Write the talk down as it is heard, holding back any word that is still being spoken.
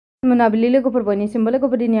मोनाबिलि लोगोफोर बयनिसिमबो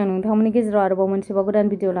लोगोफोर दिनै आं नोंथांमोननि गेजेराव आरोबाव मोनसेबाव गोदान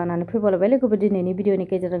भिडिअ लानानै फैबावलायबाय लोगोफोर दिनैनि भिडिअनि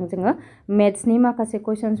गेजेरजों जोङो मेथ्सनि माखासे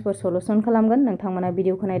कुइसन्सफोर सलुसन खालामगोन नोंथांमोना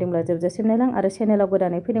भिडिअखौ नायदोंब्ला जोबजासिम नायलां आरो चेनेलाव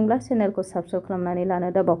गोदानै फैदोंब्ला चेनेलखौ साबस्क्राइब खालामनानै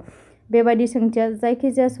लानो दाबाव बेबायदि सोंथिया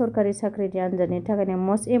जायखिजाया सरकारि साख्रिनि आनजादनि थाखायनो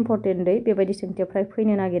मोस्ट इम्परटेन्टै बेबायदि सोंथिया फ्राय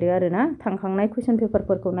फैनो नागिरो आरोना थांखांनाय कुइसन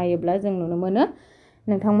पेपारफोरखौ नायोब्ला जों नुनो मोनो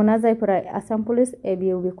नोंथांमोना जायफोरा आसाम पुलिस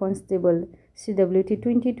एबिइउबि कनस्टेबल CWT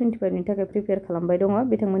 2025 नि थाखाय प्रिपेयार खालामबाय दङ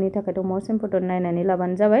बिथांमोननि थाखायथ' मोस्ट इम्परटेन्ट नायनानै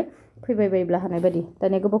लाबानो जाबाय फैबाय बायब्ला हानाय बायदि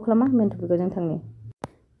दानिया गोबाव खालामा मेन टपिकआव जों थांनि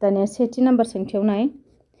दानिया सेथि नाम्बार सोंथियाव नाय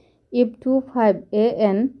if to 5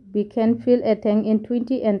 a.m. we can fill a tank in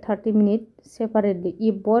 20 and 30 minutes separately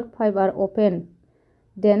if both 5 are open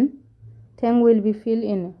then tank will be filled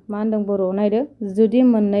in मा होनदों बर'आव नायदो जुदि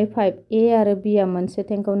मोननै 5 A आरो B आ मोनसे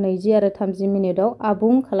टेंकखौ 20 आरो 30 मिनिटआव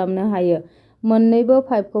आबुं खालामनो हायो मोननैबो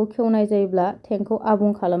पाइपखौ खेवनाय जायोब्ला टेंकखौ आबुं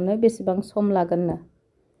खालामनो बेसेबां सम लागोननो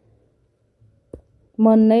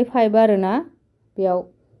मोननै पाइप आरोना बेयाव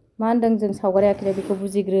मा होनदों जों सावगारि आखिनाय बेखौ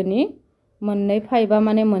बुजिग्रोनि मोननै पाइपआ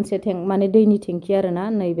माने मोनसे टेंक माने दैनि टेंकि आरोना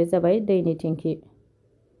नैबे जाबाय दैनि टेंकि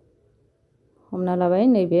हमना लाबाय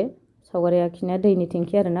नैबे सावगारि आखिनाया दैनि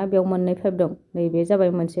टेंकि आरोना बेयाव मोननै पाइप दं नैबे जाबाय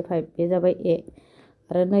मोनसे पाइप बे जाबाय ए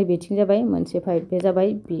आरो नैबेथिं जाबाय मोनसे पाइप बे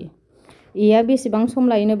जाबाय बि एआ बेसेबां सम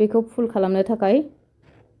लायोनो बेखौ फुल खालामनो थाखाय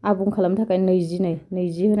आबुं खालामनो थाखाय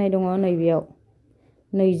 20 होनाय दङ नैबेयाव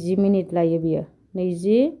 20 मिनिट लायो बियो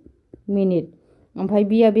 20 मिनिट ओमफ्राय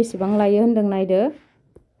बिया बेसेबां लायो होनदों नायदो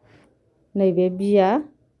नैबे बिया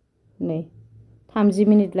नै 30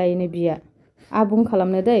 मिनिट लायोनो बिया आबुं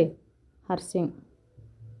खालामनो दै हारसिं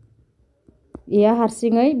एया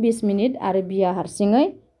हारसिङै 20 मिनिट आरो बिया हारसिङै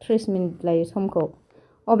 30 मिनिट लायो समखौ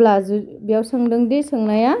अब्ला बेयाव सोंदों दि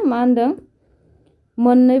सोंनाया मा होनदों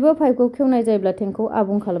मोननैबो पाइपखौ खेवनाय जायोब्ला टेंकखौ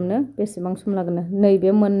आबुं खालामनो बेसेबां सम लागोन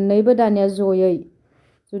नैबे मोननैबो दानिया जयै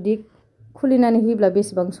जुदि खुलिनानै होयोब्ला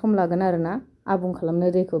बेसेबां सम लागोन आरोना आबुं खालामनो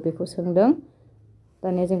दैखौ बेखौ सोंदों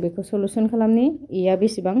दानिया जों बेखौ सलुसन खालामनि एया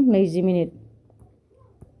बेसेबां 20 मिनिट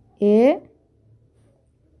ए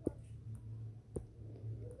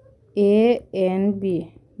एन्ड बि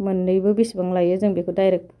मोननैबो बेसेबां लायो जों बेखौ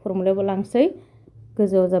डाइरेक्ट फर्मुलायाव लांसै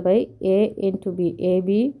गोजौआव जाबाय ए इन्टु बि ए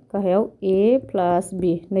बि गाहायाव ए प्लास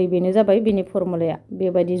बि नैबेनो जाबाय बेनि फर्मुलाया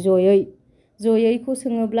बेबायदि जयैखौ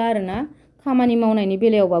सोङोब्ला आरोना खामानि मावनायनि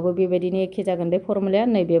बेलायावबाबो बेबायदिनो एखे जागोन बे फर्मुलाया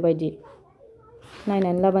नैबेबायदि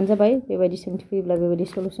नायनानै लाबानो जाबाय बेबायदि सोंथि फैयोब्ला बेबायदि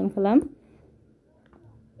सलुसन खालाम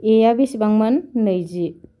एआ बेसेबांमोन 20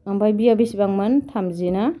 ओमफ्राय बिया बेसेबांमोन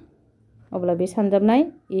 30 ना अब्ला बे सानजाबनाय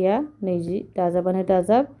एआ 20 दाजाबानो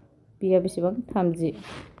दाजाब बिया बेसेबां 30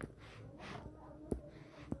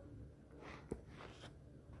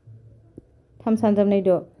 3 सानजाबनाय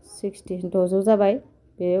 60 600 जाबाय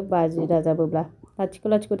बे 50 दाजाबोब्ला लाथिख'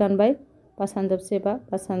 लाथिख' दानबाय 5 सानजाब 1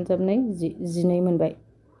 5 सानजाब 2 12 मोनबाय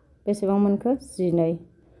बेसेबां मोनखो 12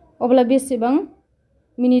 अब्ला बेसेबां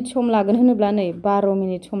मिनिट सम लागोन होनोब्ला नै 12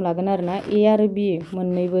 मिनिट सम लागोन आरोना ए आरो बि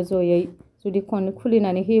मोननैबो जयै जुदि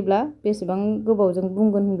खुलिनानै होयोब्ला बेसेबां गोबावजों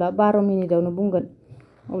बुंगोन होनब्ला 12 मिनिटावनो बुंगोन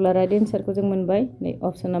अब्ला राइट एन्सारखौ जों मोनबाय नै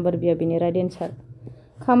अपसन नाम्बार बिया बेनि राइट एन्सार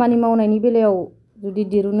खामानि मावनायनि बेलायाव जुदि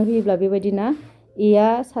दिरुननो होयोब्ला बेबायदिना एआ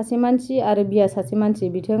सासे मानसि आरो बिया सासे मानसि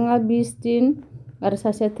बिथाङा 20 दिन आरो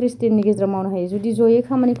सासेया 30 दिननि गेजेराव मावनो हायो जुदि जयै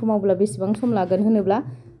खामानिखौ मावब्ला बेसेबां सम लागोन होनोब्ला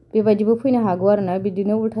बेबायदिबो फैनो हागौ आरोना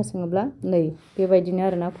बिदिनो उल्था सोङोब्ला नै बेबायदिनो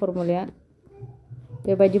आरोना फर्मुलाया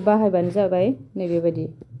बेबायदि बाहायबानो जाबाय नै बेबायदि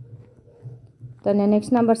दानिया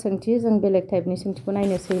नेक्स्ट नाम्बार सोंथि जों बेलेग टाइपनि सोंथिखौ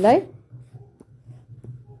नायनोसैलाय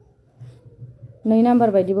 2 नाम्बार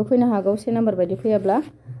बायदिबो फैनो हागौ 1 नाम्बार बायदि फैयाब्ला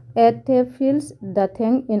A tap fills the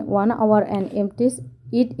tank in 1 hour and empties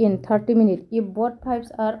it in 30 minutes. If both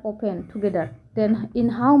pipes are open together, then in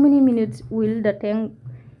how many minutes will the tank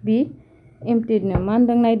be emptied? मा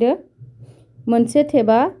होनदों नायदो मोनसे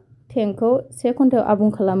टेपआ टेंकखौ 1 घन्टायाव आबुं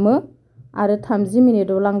खालामो आरो 30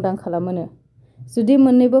 मिनिटआव लांदां खालामोनो जुदि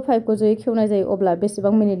मोननैबो पाइपखौ जयै खेवनाय जायो अब्ला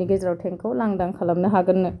बेसेबां मिनिटनि गेजेराव टेंकखौ लांदां खालामनो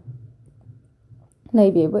हागोननो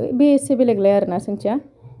नैबेबो बे एसे बेलेगलाय आरोना सोंथिया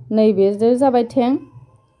नैबे जाबाय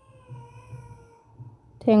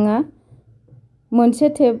टेंकआ मोनसे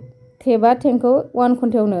टेपआ टेंकखौ 1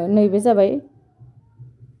 घन्टायावनो नैबे जाबाय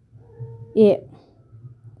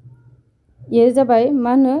ए जाबाय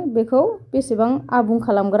मा होनो बेखौ बेसेबां आबुं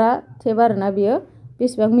खालामग्रा टेप आरोना बियो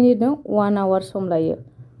बेसेबां मिनिटनो 1 आवार सम लायो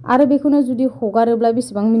आरो बेखौनो जुदि हगारोब्ला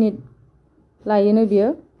बेसेबां मिनिट लायोनो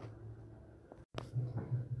बियो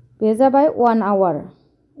बे जाबाय 1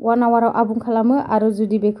 आवाराव आबुं खालामो आरो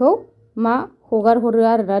जुदि बेखौ मा हगार हरो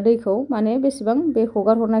आरोना दैखौ माने बेसेबां बे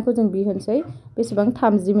हगार हरनायखौ जों बिहोनसै बेसेबां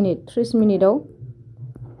 30 मिनिट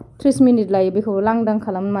 30 मिनिट लायो बेखौ लांदां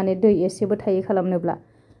खालाम माने दै एसेबो थायै खालामनोब्ला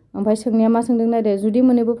ओमफ्राय सोंनाया मा सोंदों नायदो जुदि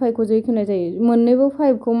मोननैबो पाइपखौ जयै खेवनाय जायो मोननैबो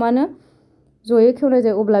पाइपखौ मानो जयै खेवनाय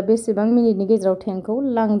जायो अब्ला बेसेबां मिनिटनि गेजेराव टेंकखौ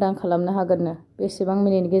लांदां खालामनो हागोननो बेसेबां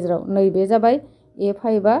मिनिटनि गेजेराव नैबे जाबाय ए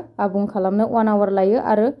पाइपआ आबुं खालामनो 1 आवार लायो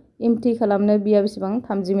आरो एम्पटि खालामनो बिया बेसेबां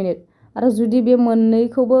 30 मिनिट आरो जुदि बे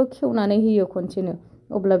मोननैखौबो खेवनानै होयो खनसेनो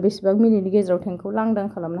अब्ला बेसेबां मिनिटनि गेजेराव टेंकखौ लांदां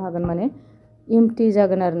खालामनो हागोन माने एम्पटि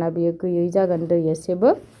जागोन आरोना बियो गैयै जागोन दै एसेबो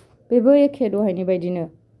बेबो एखे दहायनि बायदिनो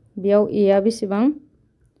बेयाव एआ बेसेबां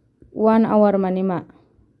 1 आवार माने मा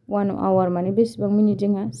 1 आवार माने बेसेबां मिनिट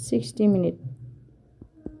जोंहा 60 मिनिट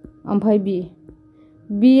ओमफ्राय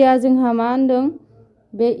बिआ जोंहा मा होनदों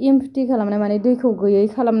बे एम्पटि खालामनाय माने दैखौ गैयै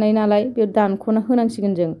खालामनाय नालाय बे दानख'ना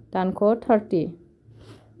होनांसिगोन जों दानख' 30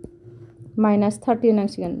 माइनास 30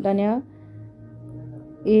 होनांसिगोन दानिया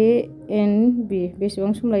ए एन बि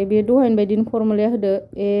बेसेबां सम लायो बे दहायनि बायदिनो फर्मुलाया होदो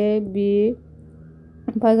ए बि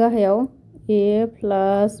ओमफ्राय गाहायाव ए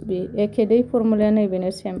प्लास बि एखे दै फर्मुलाया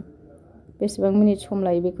नैबेनो सेम बेसेबां मिनिट सम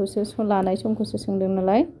लायो बेखौसो लानाय समखौसो सोंदों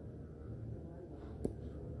नालाय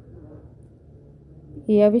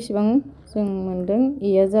एआ बेसेबां जों मोनदों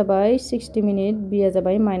एआ जाबाय 60 मिनिट बिआ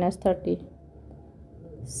जाबाय माइनास 30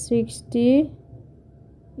 60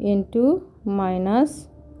 इन्टु माइनास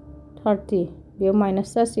 30 बेयाव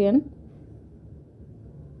माइनास जासिगोन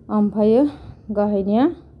ओमफ्रायो गाहायनिया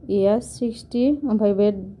एआ 60 ओमफ्राय बे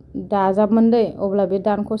दाजाबमोन दै अब्ला बे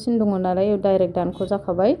दानख'सिन दङ नालाय डाइरेक्ट दानख'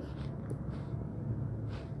 जाखाबाय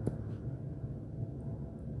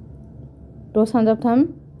द' सानजाबथाम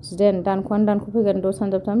 10 दानख'आनो दानख' फैगोन 6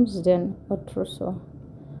 सानजाबथाम 10 1800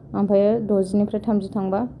 ओमफ्राय 60 निफ्राय 30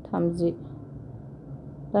 थांबा 30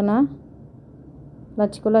 दाना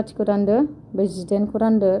लाथिख' लाथिख' रानदो बे 10खौ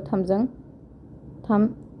रानदो 3 जों 3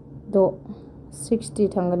 6 60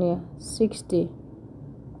 थांगोन इयो 60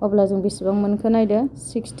 अब्ला जों बेसेबां मोनखो नायदो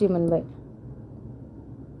 60 मोनबाय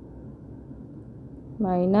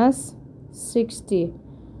माइनास 60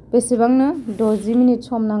 बेसेबांनो 60 मिनिट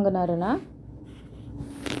सम नांगोन आरोना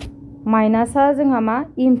माइनासआ जोंहा मा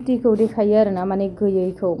एम्पटिखौ देखायो आरोना माने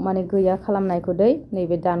गैयैखौ माने गैया खालामनायखौ दै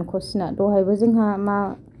नैबे दानख'सिना दहायबो जोंहा मा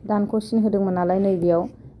दानख'सिन होदोंमोन नालाय नैबेयाव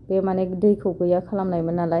बे माने दैखौ गैया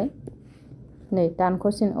खालामनायमोन नालाय नै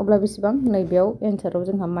दानख'सिन अब्ला बेसेबां नैबेयाव एन्साराव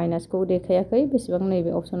जोंहा माइनासखौ देखायाखै बेसेबां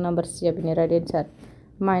नैबे अपसन नाम्बार सिया बेनि राइट एन्सार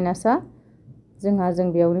माइनासआ जों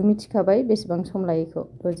बेयावनो मिथिखाबाय बेसेबां सम लायोखौ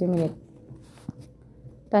 60 मिनिट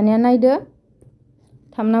दानिया नायदो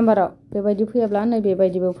 3 नाम्बाराव बेबायदि फैयाब्ला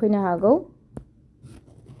नैबेबायदिबो फैनो हागौ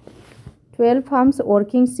 12 pumps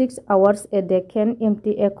working 6 hours a day can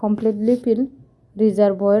empty a completely filled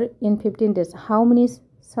reservoir in 15 days. How many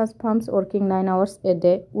such pumps working 9 hours a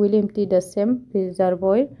day will empty the same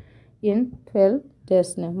reservoir in 12 days?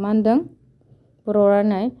 मा होनदों बर'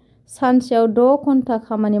 रायनाय सानसेयाव 6 घन्टा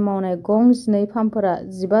खामानि मावनाय गं 12 पाम्पफोरा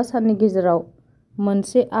 15 साननि गेजेराव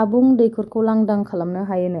मोनसे आबुं दैखरखौ लांदां खालामनो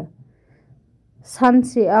हायोनो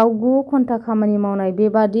सानसेयाव 9 घन्टा खामानि मावनाय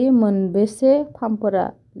बेबादि मोनबेसे पाम्पफोरा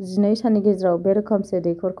 12 साननि गेजेराव बे रोखोमसे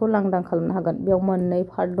दैखरखौ लांदां खालामनो हागोन बेयाव मोननै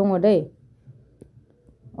पार्ट दङ दै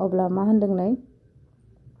अब्ला मा होनदों नै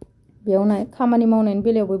बेयाव नाय खामानि मावनायनि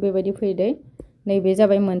बेलायावबो बेबायदि फैयो दै नैबे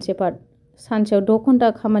जाबाय मोनसे पार्ट सानसेयाव 6 घन्टा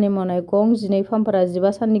खामानि मावनाय गं 12 पाम्पफोरा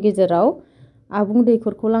 15 साननि गेजेराव आबुं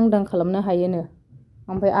दैखरखौ लांदां खालामनो हायोनो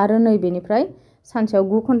ओमफ्राय आरो नैबेनिफ्राय सानसेयाव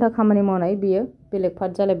 9 घन्टा खामानि मावनाय बेयो बेलेग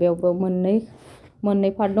पार्ट जालाय बेयावबो मोननै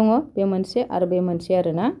पार्ट दङ बे मोनसे आरो बे मोनसे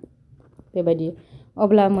आरोना बेबायदि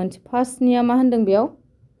अब्ला मोनसे फार्स्टनिया मा होनदों बेयाव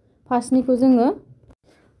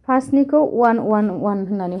फार्स्टनिखौ 111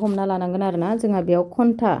 होननानै हमना लानांगोन आरोना जोंहा बेयाव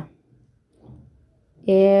घन्टा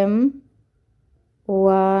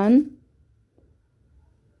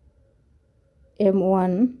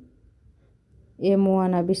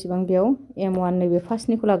M1 आ बेसेबां बेयाव M1 नैबे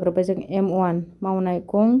फार्स्टनिखौ लाग्रोबाय जों M1 मावनाय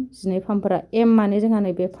गं 12 पाम्पफोरा M माने जोंहा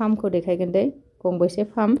नैबे पाम्पखौ देखायगोन दै गंबेसे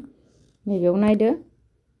पाम्प नैबेयाव नायदो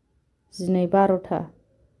 12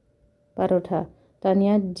 12था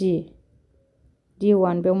दानिया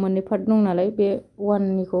D1 बेयाव मोननै पार्ट दं नालाय बे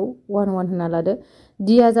 1निखौ 11 होनना लादो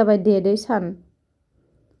Dआ जाबाय दै सान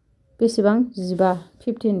बेसेबां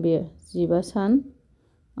 15 बेयो 15 सान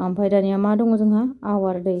ओमफ्राय दानिया मा दङ जोंहा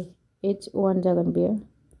आवार दै H1 जागोन बेयो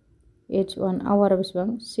H1 आवारा बेसेबां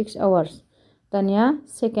 6 आवार्स दानिया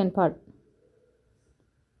सेकेन्ड पार्ट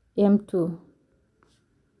M2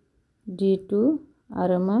 D2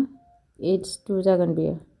 आरो मा H2 जागोन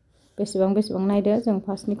बेयो बेसेबां नायदो जों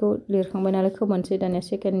फार्स्टनिखौ लिरखांबाय नालाय खोमोनसै दानिया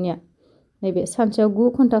सेकेन्डनिया नैबे सानसेयाव 9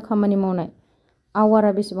 घन्टा खामानि मावनाय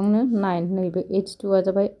आवारा बेसेबांनो 9 नैबे H2आ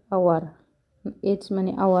जाबाय आवार H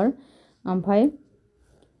माने आवार ओमफ्राय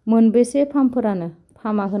मोनबेसे पाम्पफोरानो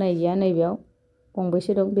पामा होनाय गैया नैबेयाव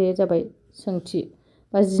गंबेसे दं बे जाबाय सोंथि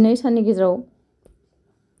बा 12 साननि गेजेराव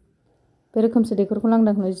बे रोखोमसे दैखरखौ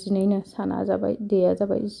लांदांखौनो 12नो साना जाबाय डेया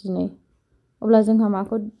जाबाय 12 अब्ला जोंहा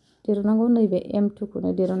माखौ दिरुनांगौ नैबे M2 खौनो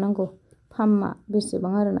दिरुनांगौ फार्मा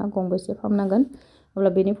बेसेबां आरोना गंबेसे फार्म नांगोन अब्ला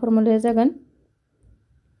बेनि फर्मुलाया जागोन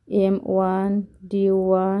M1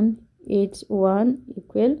 D1 H1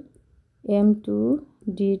 equal M2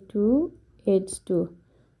 D2 H2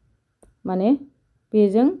 माने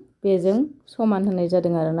बेजों समान होनाय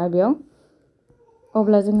जादों आरोना बेयाव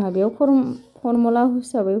अब्ला जोंहा बेयाव फर्मुला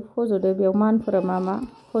हिसाबै फज'दो बेयाव मानफोरा मा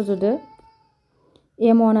फज'दो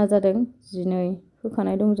M1 आ जादों 12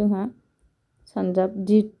 होखानाय दं जोंहा सानजाब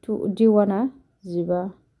D1 आ 15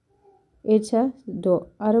 H आ 6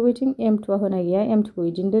 आरो बैथिं M2 आ होनाय गैया M2 खौ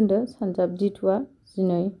बिदिनो दोनदो सानजाब D2 आ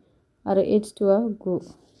 12 आरो H2 आ 9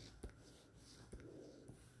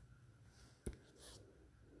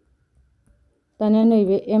 दानिया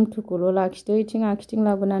नैबे M2 खौल' लाखिदो इथिं आखिथिं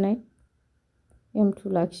लाबोनानै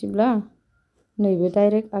M2 लाखिब्ला नैबे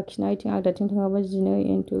डाइरेक्ट आखिना इथिं आगदाथिं थाङाबा 12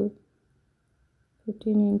 into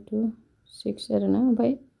 15 into 6 आरोना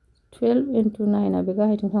ओमफ्राय 12 into 9 आ बे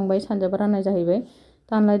गाहायथिं थांबाय सानजाबा राननाय जाहैबाय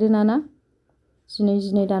दानलायदो ना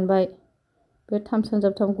 12 दानबाय बे 3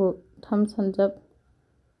 सानजाब 3 सानजाब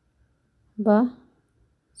बा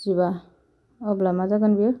 15 अब्ला मा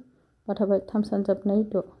जागोन बेयो बाथाबाय 3 सानजाब 2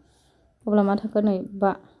 6 अब्ला मा थाखो नै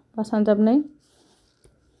 5 सानजाब 2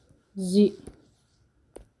 10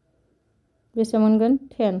 बेसे मोनगोन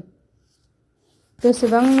 10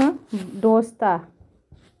 बेसेबांनो 10ता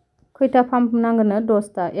खैथा पाम्प नांगोननो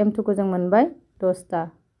 10ता M2 खौ जों मोनबाय 10ता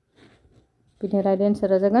बिनि राइट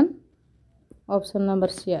एन्सारा जागोन अप्शन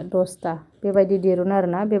नाम्बार C आ 10ता बेबायदि दिरुन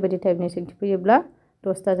आरोना बेबायदि टाइपनि सोंथि फैयोब्ला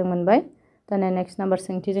 10ता जों मोनबाय दानिया नेक्स्ट नाम्बार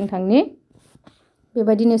सोंथि जों थांनि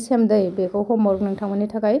बेबायदिनो सेम दै बेखौ होमवर्क नोंथांमोननि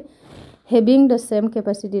थाखाय having the same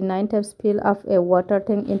capacity 9 taps fill up a water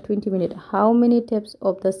tank in 20 minutes how many taps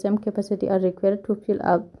of the same capacity are required to fill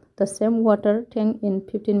up the same water tank in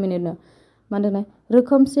 15 minutes मानोना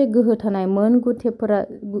रोखोमसे गोहो थानाय मोन 9 टेपफोरा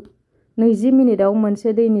 20 मिनिटाव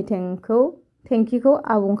मोनसे दैनि टेंकिखौ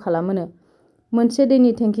आबुं खालामोनो मोनसे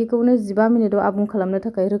दैनि टेंकिखौनो 15 मिनिटाव आबुं खालामनो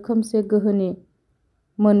थाखाय रोखोमसे गोहोनि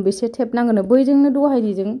मोनबेसे टेप नांगोन बैजोंनो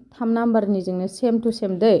दहायनिजों 3 नाम्बारनिजोंनो सेम टु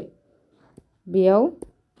सेम दै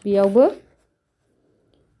बेयावबो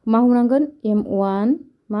मा होनांगोन M1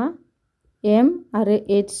 मा M आरो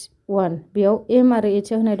H1 बेयाव M आरो H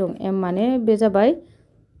होनाय दं M माने बे जाबाय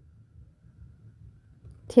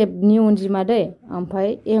टेपनि अनजिमा दै ओमफ्राय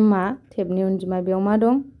M आ टेपनि अनजिमा बेयाव मा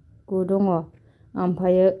दं 9 दङ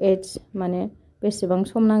ओमफ्राय H माने बेसेबां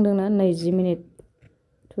सम नांदोंनो 20 मिनिट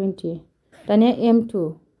 20 दानिया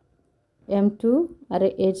M2 आरो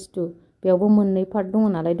H2 बेयावबो मोननै पार्ट दङ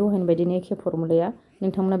नालाय दहायनि बायदिनो एखे फर्मुलाया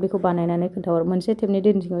नोंथांमोना बेखौ बानायनानै खोन्थाहर मोनसे टेपनि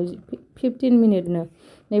दैनि सिङाव 15 मिनिटनो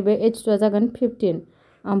नैबे H2 आ जागोन 15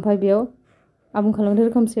 ओमफ्राय बेयाव आबुं खालामनो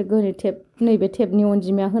रोखोमसे गोहोनि टेप नैबे टेपनि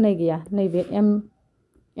अनजिमाया होनाय गैया नैबे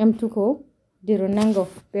M2 खौ दिरुननांगौ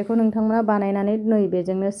बेखौ नोंथांमोना बानायनानै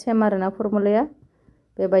नैबेजोंनो सेम आरोना फर्मुलाया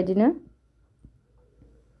बेबायदिनो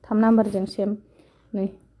 3 नाम्बारजों सेम नै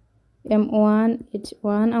M1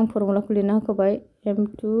 H1 आं फर्मुलाखौ लिरना होखाबाय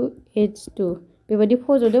M2 H2 बेबायदि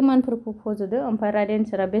फज'दो मानफोरखौ फज'दो ओमफ्राय राइट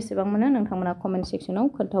एन्सारा बेसेबां मोनो नोंथांमोना कमेन्ट सेक्सनाव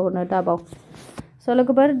खोन्थाहरनो दाबाव स'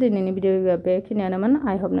 लोगोफोर दिनैनि भिडिअ'आ बेखिनियानोमोन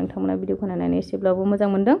आइ हप नोंथांमोना भिडिअ'खौ नायनानै एसेब्लाबो मोजां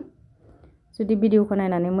मोनदों जुदि भिडिअ'खौ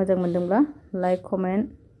नायनानै मोजां मोनदोंब्ला लाइक कमेन्ट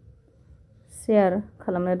शेयार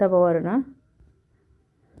खालामनो दाबाव आरोना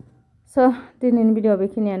स' दिनैनि भिडिअ'आ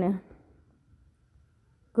बेखिनियानो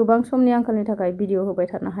गोबां समनि आंखालनि थाखाय भिडिअ होबाय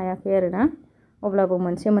थानो हायाखै आरोना अब्लाबो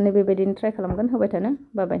मोनसे मोननै बेबायदिनो ट्राइ खालामगोन होबाय थानो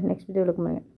बाय बाय नेक्स्ट भिडिअ लोगो मोनगोन